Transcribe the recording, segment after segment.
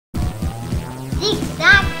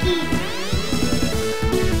ZigZag key.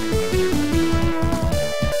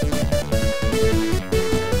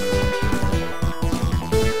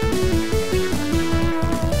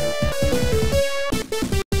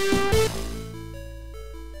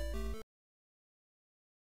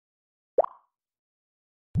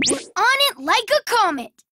 We're on it like a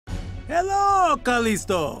comet. Hello,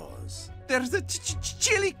 Callistos. There's a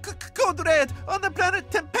chili code red on the planet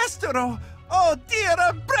Tempestero. Oh dear,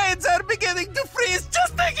 our brains are beginning to freeze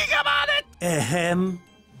just thinking about it! Ahem.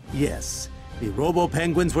 Yes, the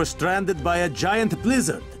Robo-Penguins were stranded by a giant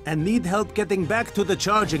blizzard and need help getting back to the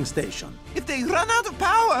charging station. If they run out of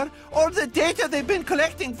power, all the data they've been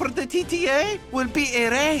collecting for the TTA will be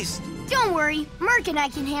erased. Don't worry, Merc and I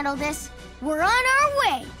can handle this. We're on our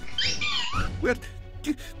way. We're...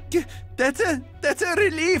 That's a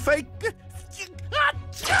relief.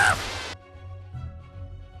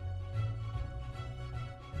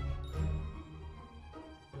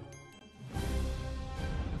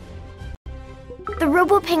 The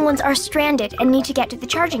Robo-Penguins are stranded and need to get to the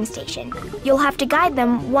charging station. You'll have to guide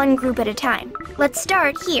them one group at a time. Let's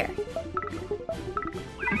start here.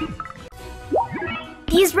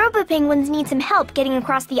 These Robo-Penguins need some help getting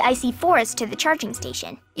across the icy forest to the charging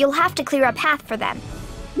station. You'll have to clear a path for them.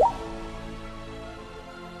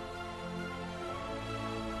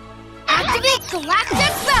 Activate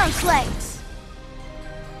Galactic Bounce Legs!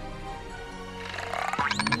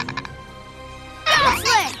 Bounce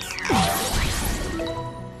Legs!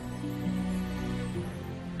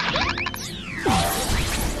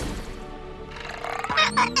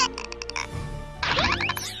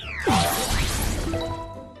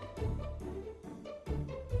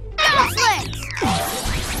 Bounce Legs!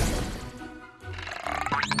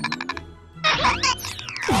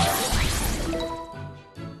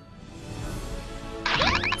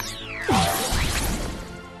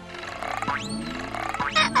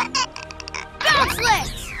 Bounce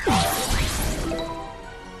Legs!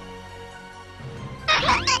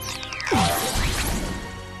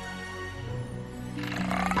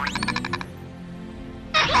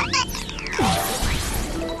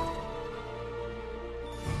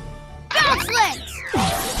 Bounce Legs!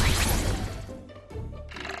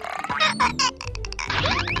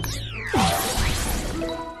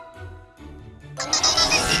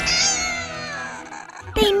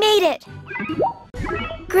 They made it!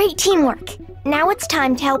 Great teamwork. Now it's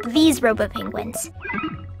time to help these Robo-Penguins.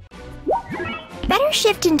 Better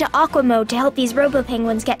shift into Aqua mode to help these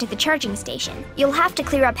Robo-Penguins get to the charging station. You'll have to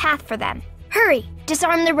clear a path for them. Hurry!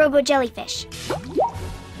 Disarm the Robo-Jellyfish.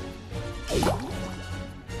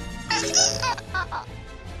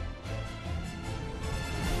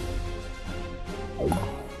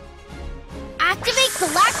 Activate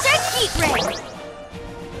Galactic Heat Ray!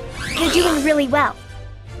 You're doing really well.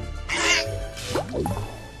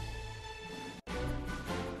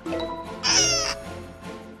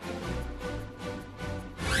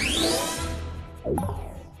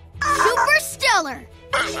 Super Stellar!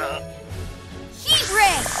 Heat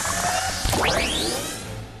Ray!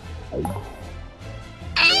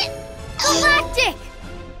 Galactic!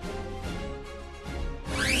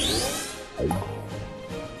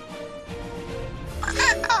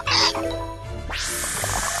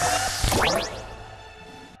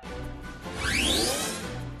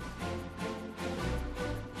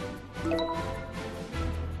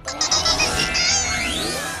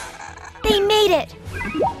 They made it!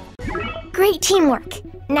 Great teamwork.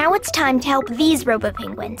 Now it's time to help these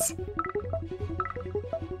Robo-Penguins.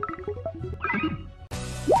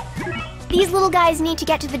 These little guys need to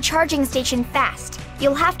get to the charging station fast.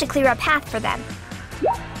 You'll have to clear a path for them.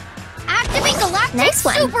 Activate Galactic Nice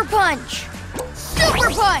one. Super Punch! Super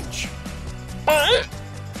Punch!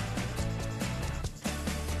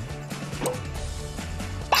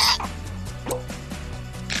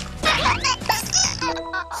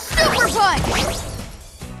 Super Punch!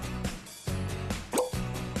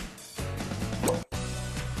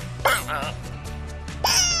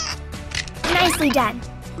 Nicely done.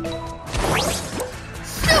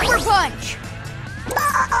 Super Punch!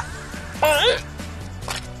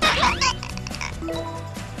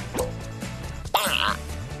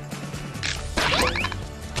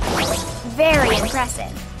 Very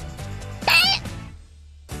impressive.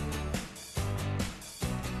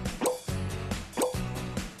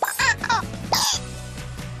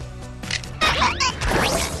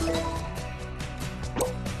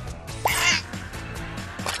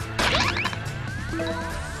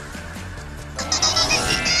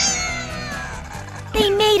 They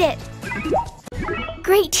made it!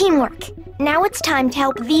 Great teamwork. Now it's time to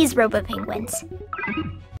help these Robo-Penguins.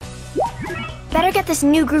 Better get this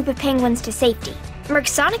new group of penguins to safety. Merc's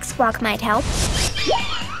Sonic Squawk might help.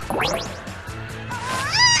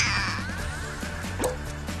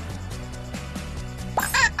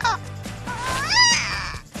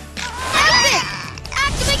 Epic!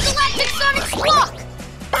 Activate Galactic Sonic Squawk!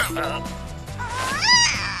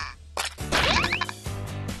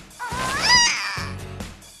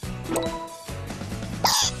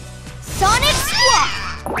 Sonic Squawk!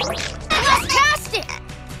 Blast-tastic!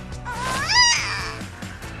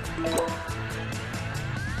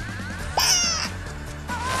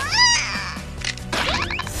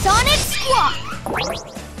 Sonic Squawk!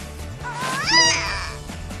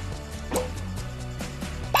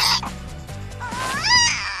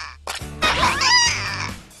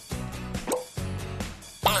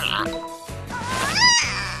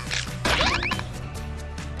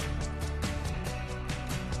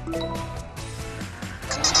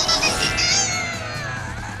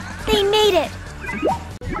 They made it!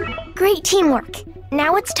 Great teamwork.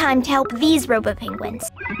 Now it's time to help these robo-penguins.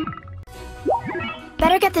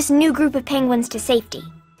 Better get this new group of penguins to safety.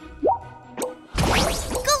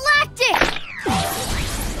 Galactic!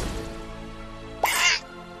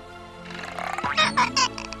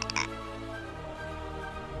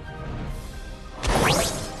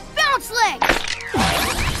 Bounce legs!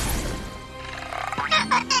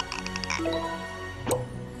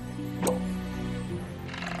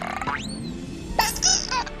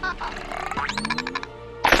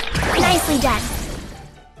 Nicely done.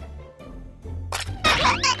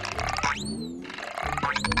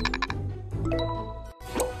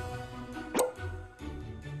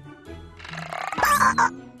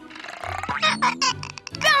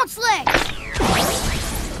 Bounce legs!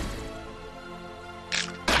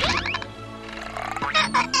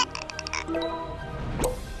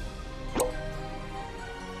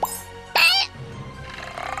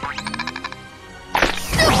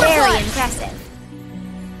 Very impressive.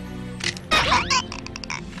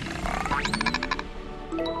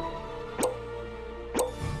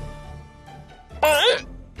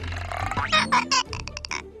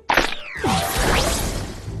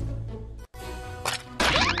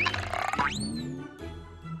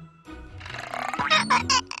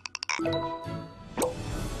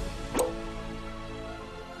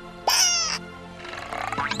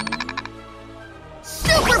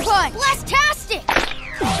 Super Punch! Blast-tastic!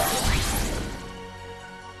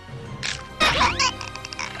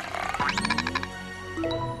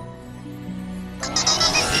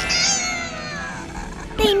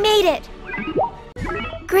 They made it!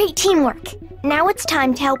 Great teamwork. Now it's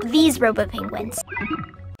time to help these robo-penguins.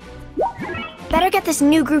 Better get this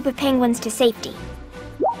new group of penguins to safety.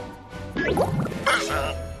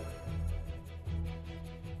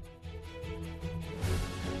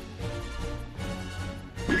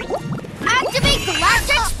 Activate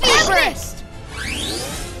Galactic Speed Burst!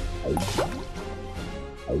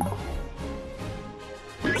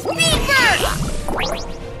 Speed Burst!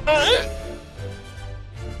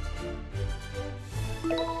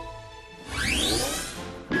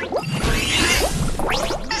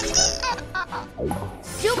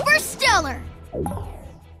 Super Stellar!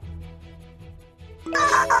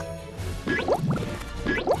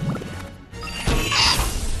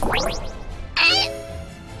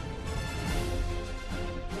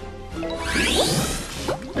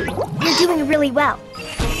 You're doing really well.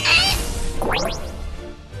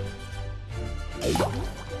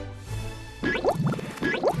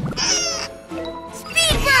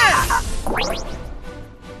 Speed Burst!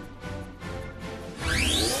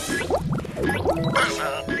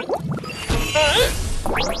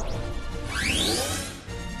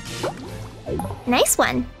 Nice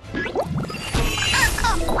one.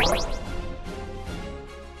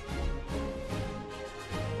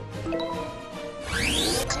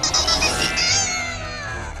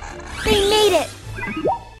 They made it!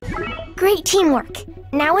 Great teamwork.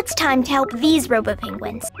 Now it's time to help these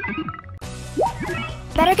robo-penguins.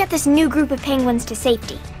 Better get this new group of penguins to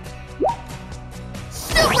safety.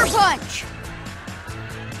 Super Punch!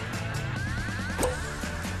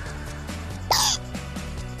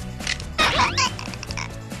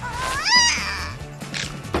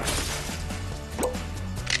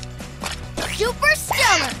 Super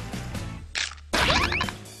Stellar!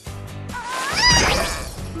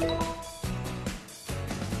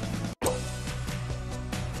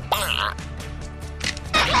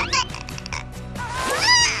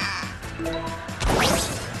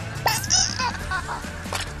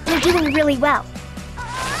 You're doing really well.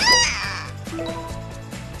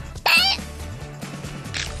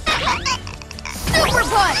 Super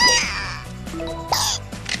Punch!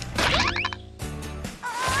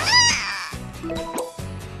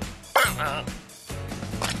 Epic!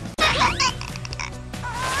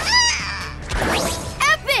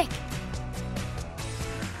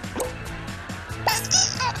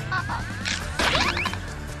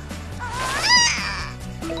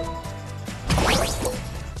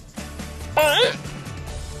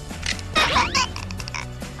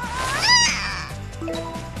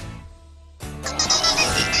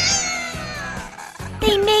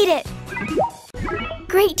 They made it!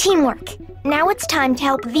 Great teamwork. Now it's time to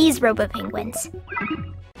help these robo-penguins.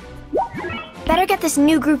 Better get this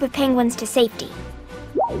new group of penguins to safety.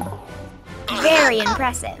 Very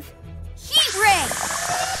impressive. Heat ray!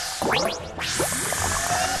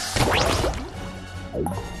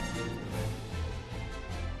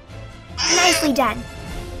 Nicely done.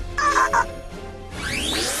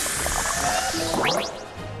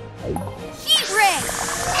 Heat ray!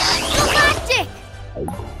 Galactic!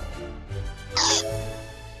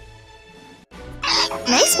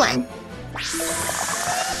 Nice one.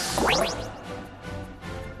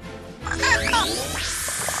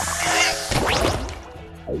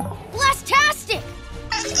 Blastastic!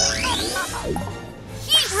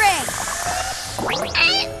 Heat ray!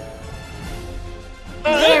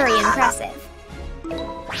 Very impressive.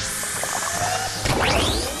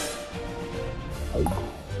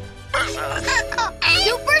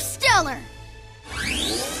 Super stellar!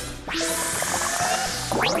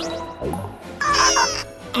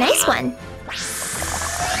 Nice one.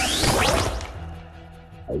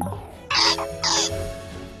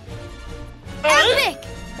 Epic!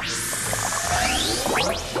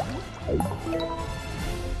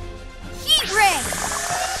 Heat ray!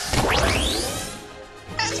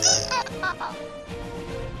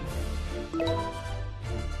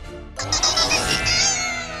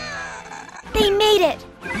 They made it!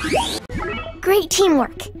 Great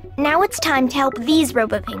teamwork. Now it's time to help these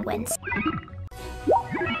robo-penguins.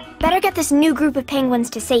 Better get this new group of penguins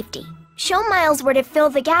to safety. Show Miles where to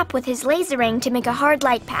fill the gap with his laser ring to make a hard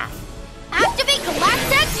light path. Activate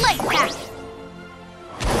Galactic Light Path!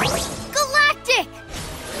 Galactic!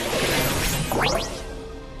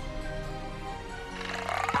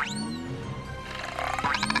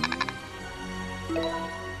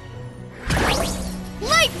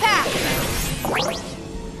 Light Path!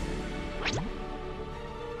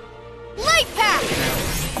 Light Path!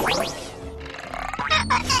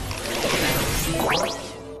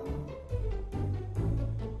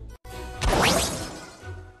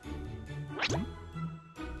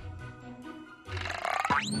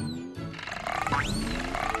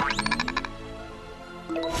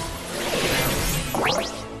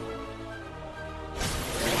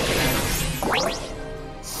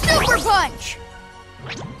 Super Punch!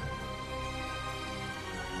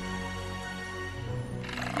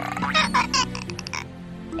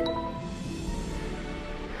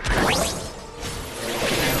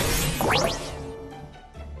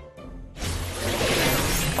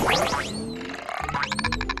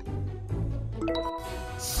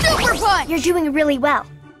 Super Punch! You're doing really well.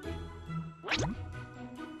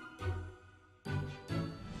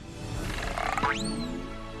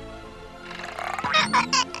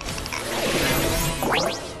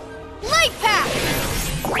 Light Path!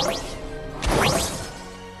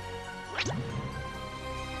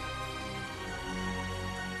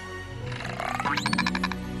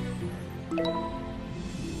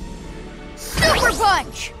 Super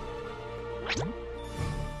Punch!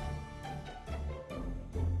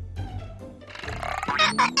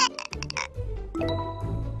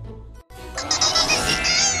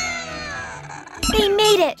 They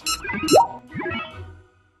made it!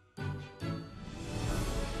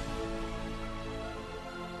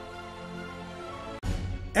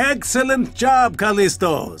 Excellent job,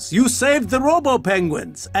 Callistos! You saved the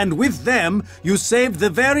Robo-Penguins, and with them, you saved the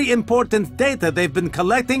very important data they've been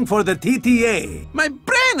collecting for the TTA. My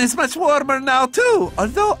brain is much warmer now, too.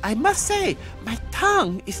 Although, I must say, my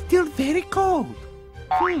tongue is still very cold.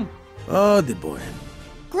 Oh, the boy.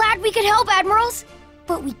 Glad we could help, Admirals.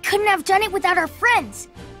 But we couldn't have done it without our friends.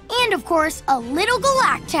 And, of course, a little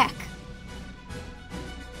Galactic.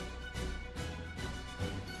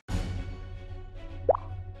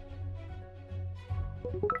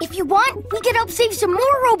 If you want, we could help save some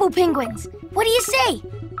more Robo-Penguins. What do you say?